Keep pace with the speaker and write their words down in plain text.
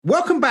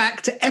Welcome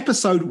back to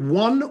episode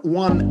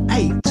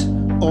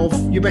 118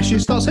 of Your Best Year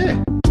Starts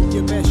Here.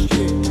 Your best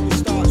year, it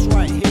starts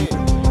right here.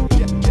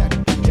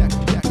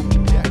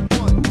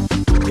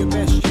 Your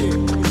best year,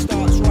 it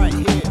starts right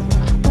here.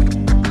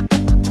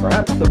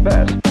 Perhaps the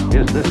best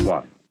is this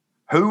one.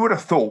 Who would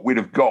have thought we'd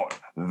have got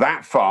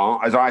that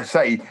far? As I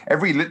say,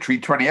 every literally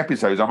 20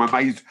 episodes, I'm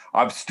amazed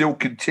I've still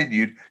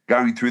continued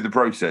going through the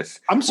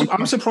process. I'm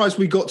surprised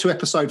we got to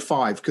episode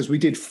 5 because we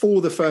did 4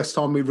 the first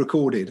time we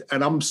recorded,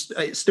 and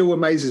it still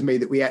amazes me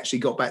that we actually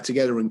got back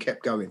together and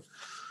kept going.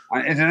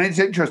 And it's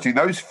interesting.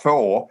 Those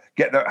 4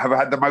 have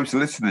had the most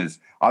listeners.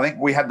 I think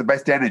we had the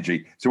best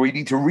energy. So we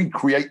need to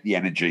recreate the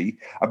energy.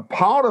 And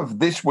part of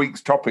this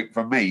week's topic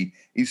for me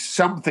is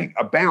something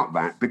about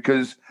that,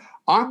 because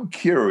I'm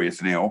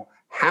curious, Neil,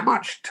 how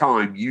much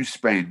time you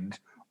spend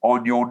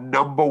on your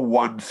number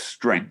one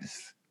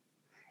strength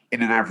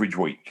in an average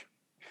week.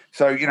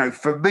 So,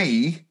 for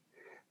me,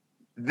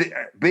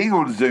 being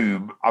on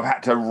Zoom, I've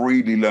had to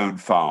really learn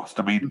fast.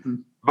 I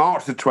mean,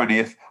 March the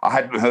 20th, I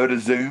hadn't heard of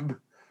Zoom.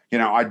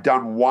 I'd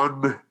done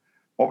one,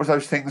 what was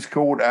those things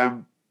called?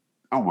 Oh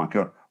my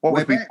God. What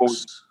was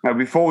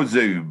before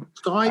Zoom?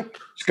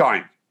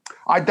 Skype.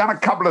 I'd done a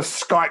couple of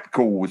Skype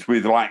calls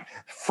with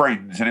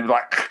friends, and it was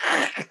like,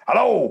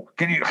 hello,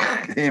 can you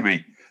hear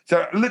me?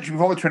 So literally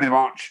before the 20th of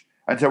March,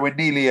 and so we're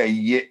nearly a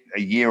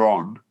year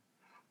on.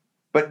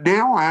 But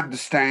now I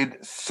understand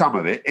some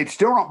of it. It's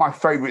still not my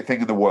favorite thing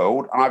in the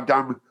world. And I've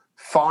done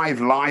 5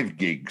 live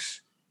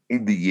gigs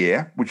in the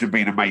year, which have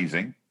been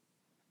amazing.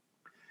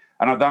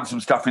 And I've done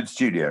some stuff in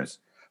studios.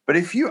 But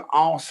if you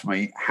ask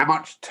me how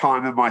much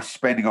time am I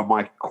spending on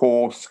my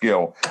core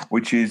skill,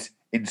 which is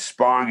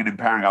inspiring and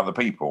empowering other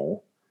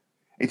people,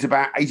 it's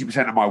about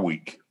 80% of my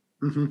week.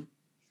 Mm-hmm.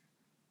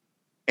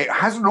 It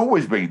hasn't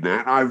always been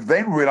that. I've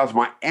then realized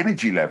my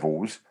energy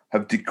levels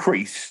have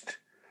decreased,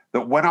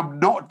 that when I'm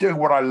not doing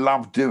what I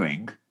love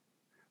doing,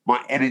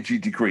 my energy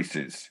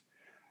decreases.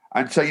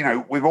 And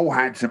so, we've all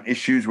had some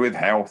issues with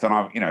health, and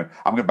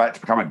I'm about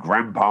to become a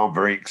grandpa. I'm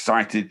very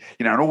excited,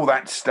 and all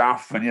that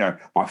stuff. And,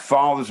 my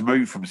father's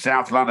moved from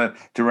South London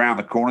to around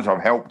the corner, so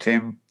I've helped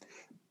him.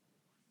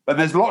 And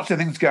there's lots of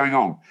things going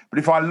on. But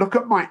if I look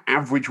at my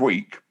average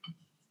week,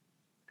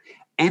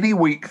 any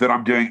week that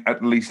I'm doing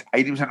at least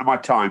 80% of my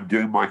time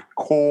doing my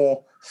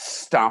core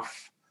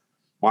stuff,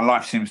 my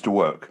life seems to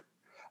work.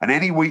 And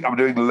any week I'm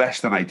doing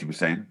less than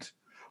 80%,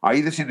 I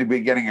either seem to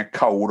be getting a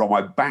cold or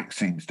my back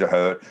seems to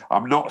hurt.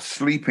 I'm not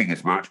sleeping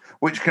as much,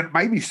 which can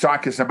maybe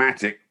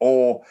psychosomatic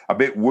or a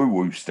bit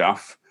woo-woo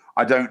stuff.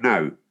 I don't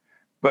know.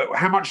 But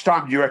how much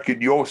time do you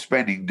reckon you're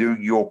spending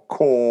doing your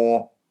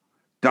core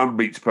Done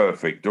Beats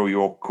Perfect or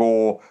your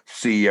core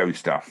CEO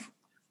stuff?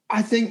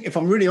 I think, if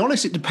I'm really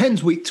honest, it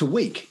depends week to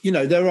week.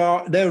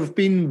 There have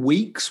been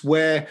weeks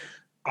where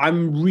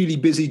I'm really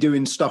busy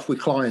doing stuff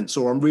with clients,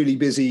 or I'm really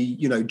busy,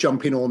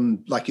 jumping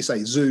on, like you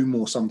say, Zoom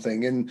or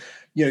something. And,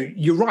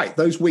 you're right.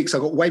 Those weeks I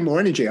got way more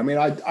energy. I mean,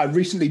 I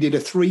recently did a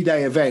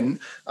 3-day event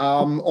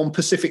on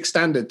Pacific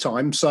Standard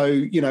Time. So,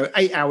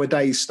 8-hour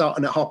days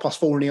starting at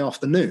 4:30 in the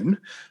afternoon.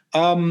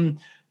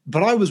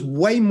 But I was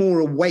way more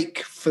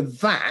awake for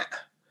that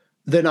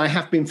than I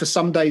have been for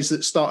some days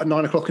that start at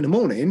 9 o'clock in the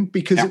morning,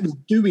 because it was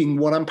doing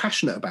what I'm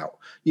passionate about.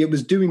 It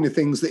was doing the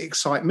things that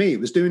excite me. It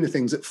was doing the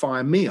things that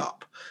fire me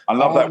up. I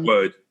love that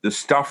word, the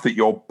stuff that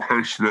you're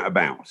passionate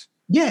about.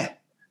 Yeah,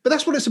 but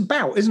that's what it's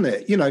about, isn't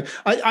it?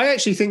 I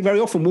actually think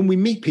very often when we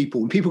meet people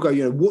and people go,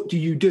 what do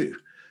you do?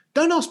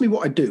 Don't ask me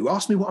what I do.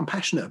 Ask me what I'm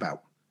passionate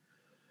about.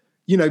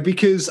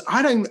 Because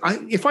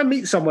if I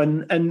meet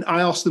someone and I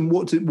ask them,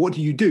 what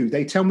do you do?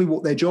 They tell me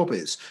what their job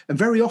is. And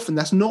very often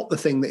that's not the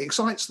thing that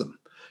excites them.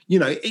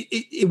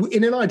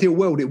 In an ideal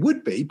world, it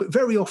would be, but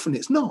very often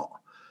it's not.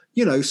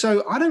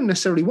 So I don't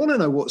necessarily want to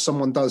know what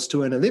someone does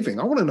to earn a living.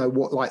 I want to know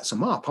what lights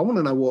them up. I want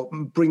to know what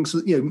brings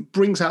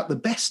out the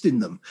best in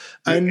them.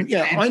 And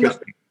I know.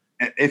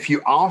 If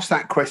you ask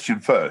that question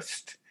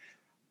first,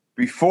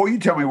 before you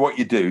tell me what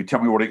you do,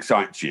 tell me what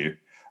excites you,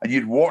 and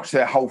you'd watch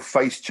their whole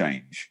face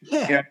change.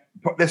 Yeah.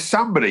 There's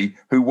somebody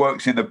who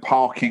works in the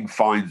parking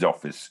fines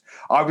office.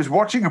 I was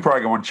watching a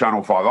program on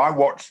Channel 5. I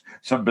watched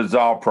some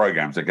bizarre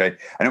programs, okay?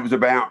 And it was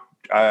about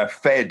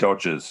fare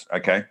dodgers,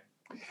 okay?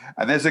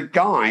 And there's a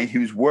guy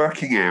who's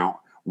working out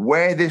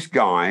where this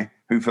guy,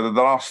 who for the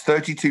last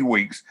 32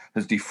 weeks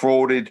has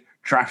defrauded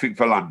Traffic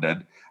for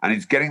London, and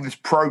he's getting this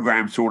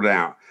program sorted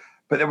out.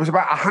 But there was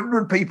about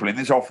 100 people in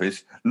this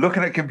office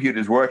looking at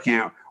computers, working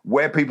out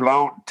where people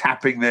aren't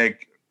tapping their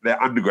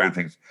underground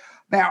things.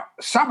 Now,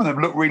 some of them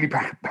look really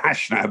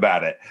passionate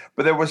about it,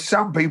 but there were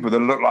some people that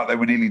looked like they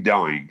were nearly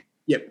dying.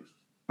 Yep.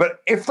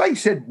 But if they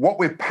said what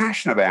we're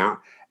passionate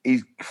about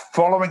is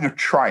following a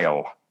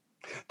trail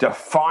to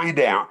find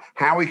out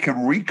how we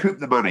can recoup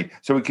the money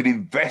so we can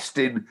invest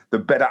in the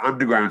better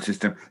underground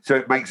system so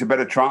it makes a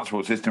better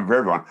transport system for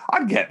everyone,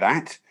 I'd get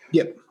that.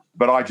 Yep.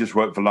 But I just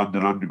work for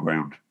London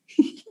Underground.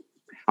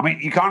 I mean,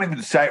 you can't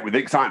even say it with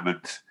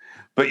excitement.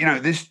 But,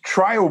 this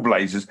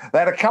Trailblazers, they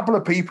had a couple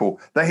of people,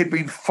 they had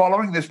been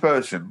following this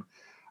person,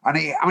 and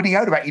he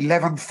owed about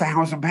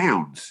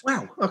 £11,000.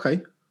 Wow,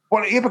 okay.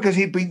 Well, yeah, because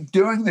he'd been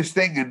doing this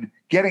thing and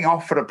getting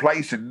off at a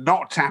place and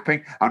not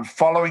tapping and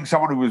following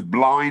someone who was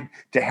blind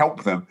to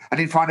help them. And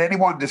he'd find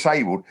anyone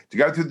disabled to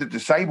go through the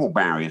disabled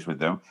barriers with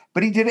them.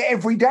 But he did it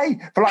every day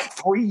for like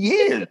 3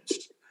 years.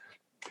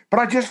 But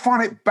I just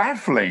find it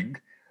baffling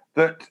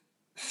that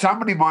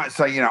somebody might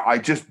say, I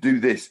just do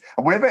this.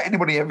 And whenever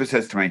anybody ever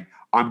says to me,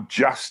 I'm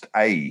just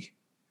a...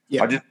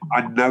 Yeah.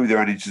 I know their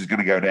energy is going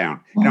to go down.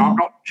 I'm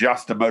not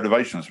just a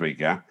motivational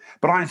speaker,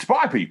 but I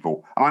inspire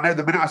people. And I know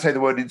the minute I say the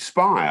word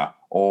inspire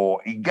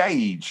or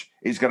engage,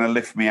 it's going to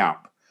lift me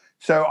up.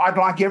 So I'd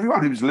like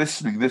everyone who's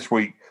listening this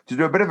week to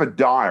do a bit of a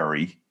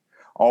diary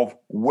of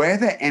where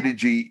their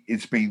energy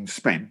is being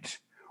spent,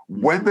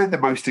 when they're the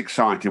most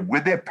excited,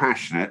 when they're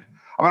passionate.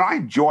 I mean, I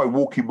enjoy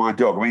walking my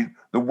dog. I mean,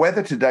 the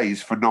weather today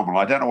is phenomenal.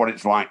 I don't know what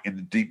it's like in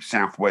the deep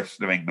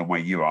southwest of England where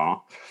you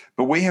are,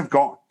 but we have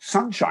got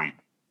sunshine.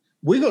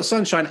 We got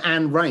sunshine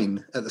and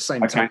rain at the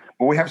same time. Okay,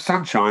 well, we have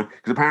sunshine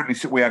because apparently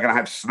we are going to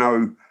have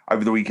snow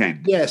over the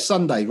weekend. Yeah,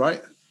 Sunday,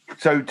 right?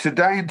 So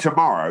today and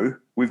tomorrow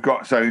we've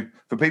got. So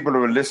for people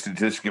who are listening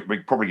to this,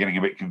 we're probably getting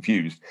a bit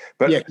confused.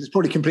 But yeah, because it's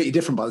probably completely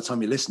different by the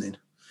time you're listening.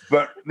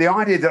 But the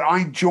idea that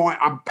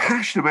I'm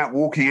passionate about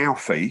walking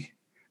Alfie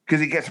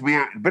because it gets me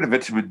out a bit of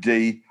vitamin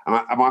D,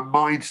 and my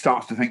mind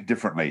starts to think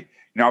differently.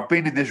 I've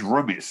been in this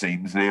room, it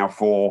seems now,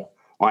 for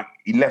like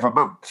 11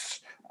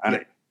 months,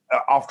 and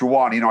after a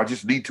while, I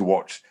just need to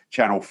watch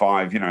Channel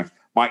 5,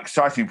 my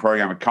exciting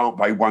program, Can't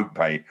Pay, Won't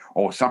Pay,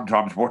 or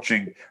sometimes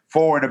watching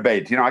 4 in a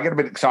bed. I get a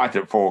bit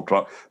excited at 4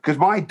 o'clock because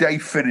my day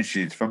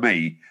finishes for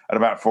me at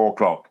about 4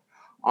 o'clock.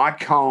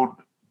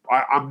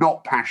 I'm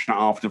not passionate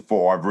after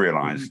 4, I've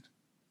realised.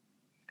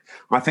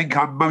 I think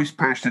I'm most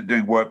passionate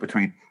doing work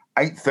between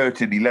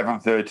 8:30 and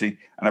 11:30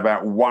 and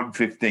about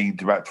 1:15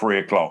 to about 3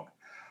 o'clock.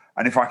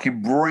 And if I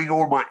can bring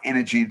all my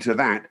energy into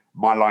that,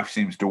 my life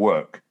seems to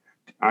work.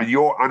 And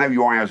I know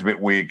your hour's a bit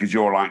weird because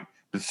you're like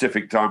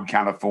Pacific time,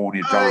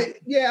 California time.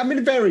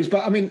 It varies,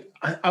 but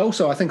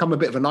I think I'm a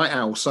bit of a night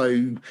owl.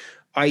 So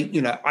I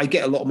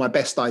get a lot of my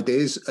best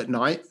ideas at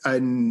night,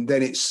 and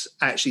then it's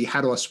actually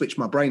how do I switch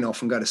my brain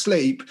off and go to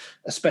sleep,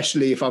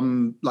 especially if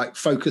I'm like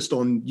focused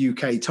on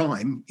UK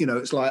time.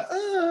 It's like,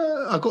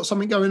 I've got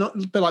something going on,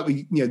 a bit like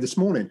this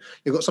morning.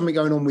 You've got something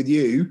going on with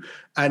you,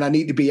 and I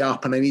need to be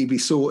up, and I need to be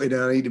sorted,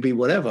 and I need to be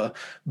whatever.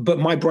 But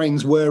my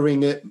brain's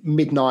whirring at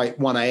midnight,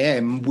 1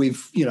 a.m.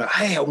 with,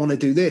 hey, I want to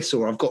do this,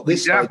 or I've got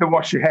this. You don't have to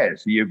wash your hair,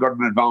 so you've got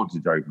an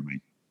advantage over me.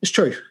 It's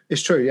true.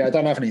 Yeah, I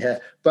don't have any hair,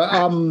 but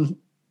I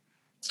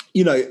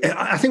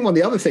think one of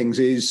the other things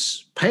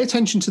is pay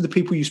attention to the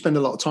people you spend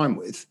a lot of time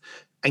with,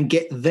 and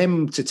get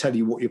them to tell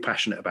you what you're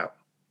passionate about.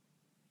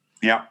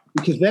 Yeah.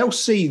 Because they'll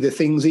see the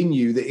things in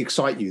you that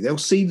excite you. They'll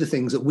see the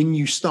things that when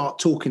you start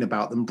talking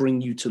about them,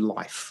 bring you to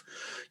life.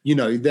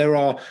 There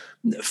are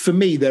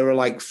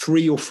like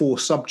 3 or 4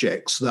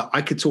 subjects that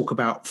I could talk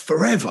about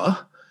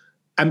forever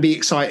and be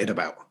excited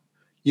about,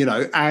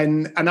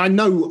 and I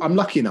know I'm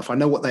lucky enough. I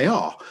know what they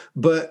are,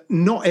 but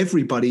not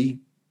everybody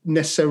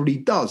necessarily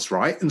does.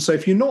 Right. And so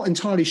if you're not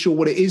entirely sure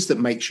what it is that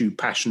makes you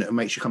passionate and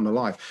makes you come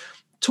alive,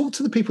 talk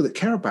to the people that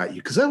care about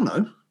you, because they'll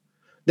know.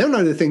 They'll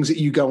know the things that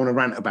you go on a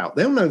rant about.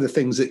 They'll know the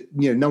things that,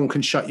 no one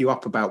can shut you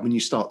up about when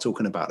you start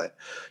talking about it.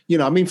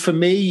 For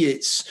me,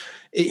 it's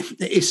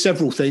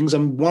several things.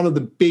 And one of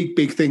the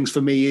big things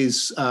for me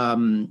is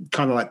kind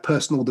of like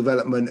personal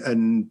development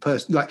and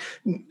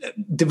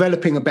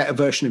developing a better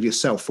version of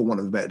yourself, for want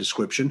of a better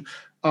description,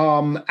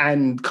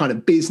 and kind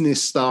of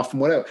business stuff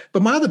and whatever.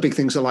 But my other big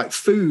things are like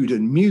food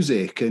and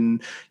music,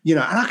 and and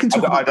I can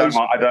talk about those.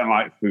 I don't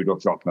like food or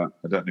chocolate.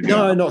 I don't think.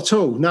 No, not at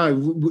all. No,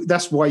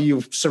 that's why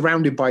you're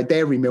surrounded by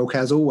dairy milk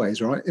as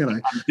always, right?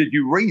 Did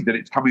you read that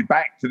it's coming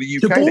back to the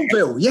UK? The ball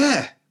bill,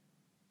 yeah.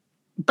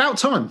 About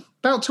time.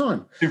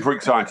 Super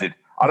excited.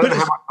 I don't know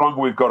how much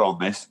longer we've got on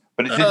this,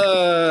 but it's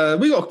interesting.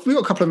 We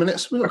got a couple of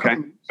minutes.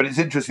 But it's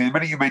interesting. The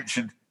minute you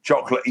mentioned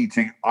chocolate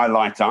eating, I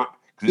light up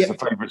because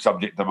it's a favourite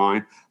subject of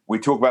mine. We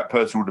talk about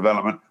personal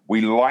development.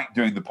 We like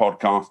doing the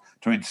podcast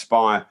to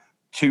inspire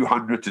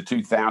 200 to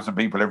 2,000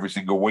 people every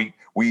single week.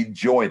 We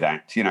enjoy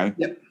that,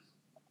 Yep.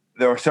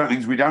 There are certain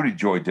things we don't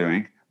enjoy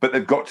doing, but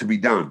they've got to be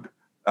done.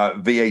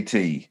 VAT,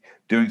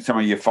 doing some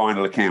of your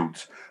final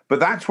accounts. But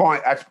that's why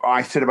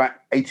I said about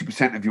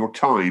 80% of your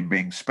time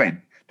being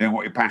spent doing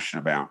what you're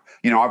passionate about.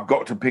 I've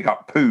got to pick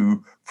up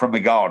poo from the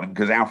garden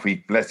because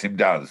Alfie, bless him,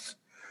 does.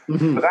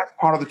 Mm-hmm. But that's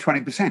part of the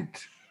 20%.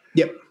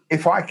 Yep.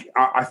 If I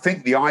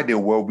think the ideal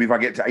world would be if I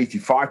get to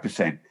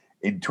 85%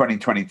 in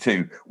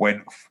 2022,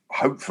 when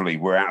hopefully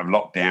we're out of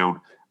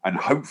lockdown and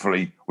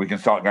hopefully we can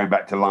start going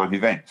back to live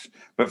events.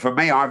 But for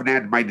me, I've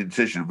now made a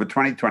decision for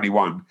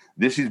 2021.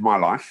 This is my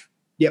life.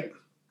 Yep.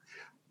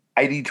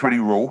 80-20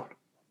 rule.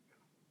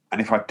 And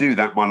if I do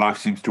that, my life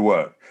seems to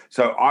work.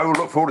 So I will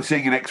look forward to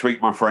seeing you next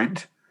week, my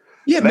friend.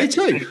 Yeah, me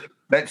too.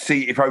 Let's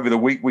see if over the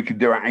week we can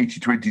do our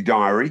 80-20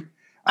 diary.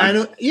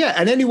 And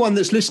anyone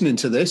that's listening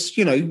to this,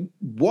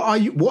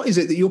 what is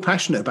it that you're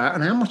passionate about,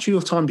 and how much of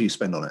your time do you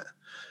spend on it?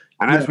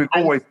 And as we've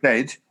always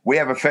said, we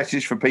have a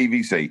fetish for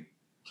PVC.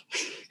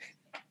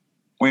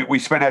 We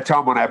spend our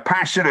time on our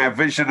passion, our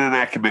vision, and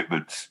our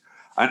commitments.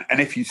 And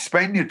if you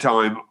spend your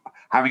time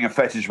having a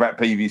fetish about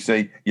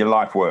PVC, your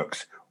life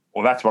works.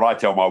 Well, that's what I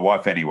tell my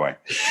wife anyway.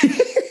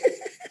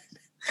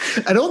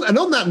 And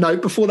on that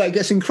note, before that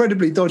gets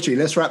incredibly dodgy,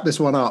 let's wrap this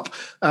one up.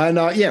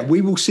 And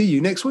we will see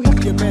you next week.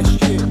 Your best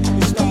shit.